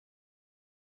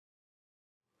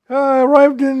I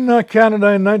arrived in Canada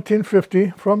in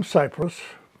 1950 from Cyprus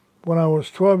when I was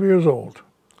 12 years old.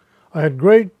 I had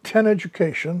grade 10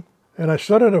 education, and I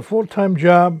started a full-time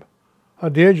job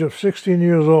at the age of 16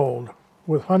 years old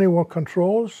with Honeywell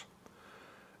Controls,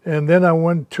 and then I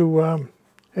went to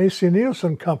AC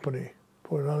Nielsen Company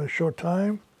for another short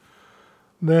time.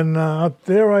 Then out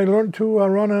there I learned to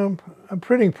run a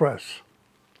printing press.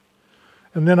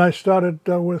 And then I started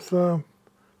with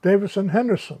Davis and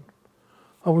Henderson.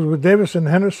 I was with Davis and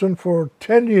Henderson for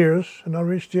 10 years, and I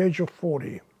reached the age of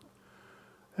 40.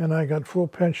 And I got full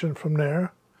pension from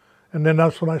there. And then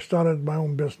that's when I started my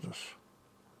own business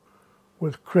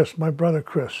with Chris, my brother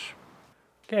Chris.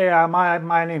 Okay,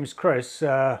 my name's Chris.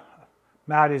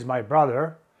 Matt is my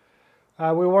brother.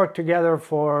 We worked together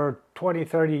for 20,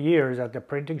 30 years at the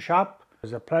printing shop. It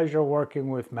was a pleasure working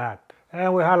with Matt.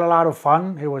 And we had a lot of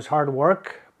fun. It was hard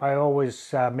work. I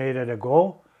always made it a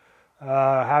goal.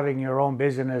 Having your own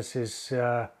business is,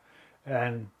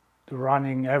 and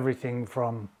running everything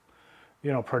from,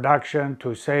 production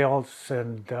to sales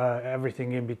and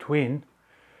everything in between.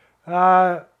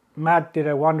 Matt did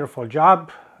a wonderful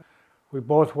job. We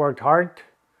both worked hard,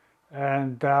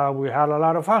 and we had a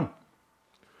lot of fun.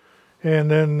 And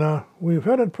then we've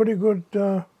had a pretty good,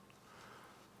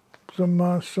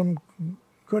 some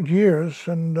good years,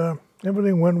 and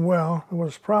everything went well. It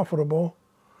was profitable.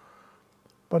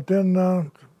 But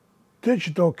then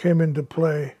digital came into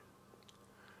play,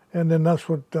 and then that's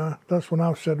when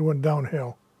I said went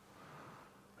downhill.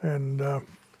 And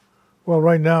well,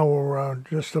 right now we're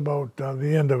just about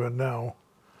the end of it now,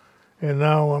 and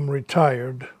now I'm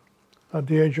retired at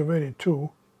the age of 82,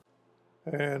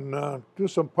 and do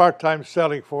some part-time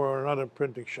selling for another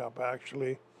printing shop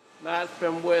actually. Matt's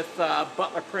been with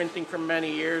Butler Printing for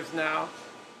many years now.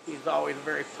 He's always a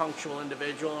very punctual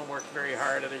individual and works very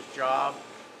hard at his job.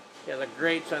 He has a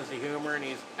great sense of humor, and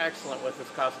he's excellent with his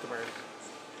customers.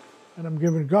 And I'm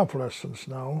giving golf lessons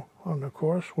now on the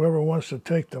course, whoever wants to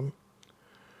take them.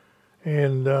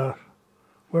 And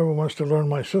whoever wants to learn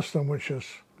my system, which is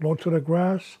low to the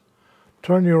grass,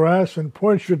 turn your ass, and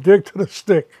point your dick to the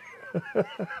stick.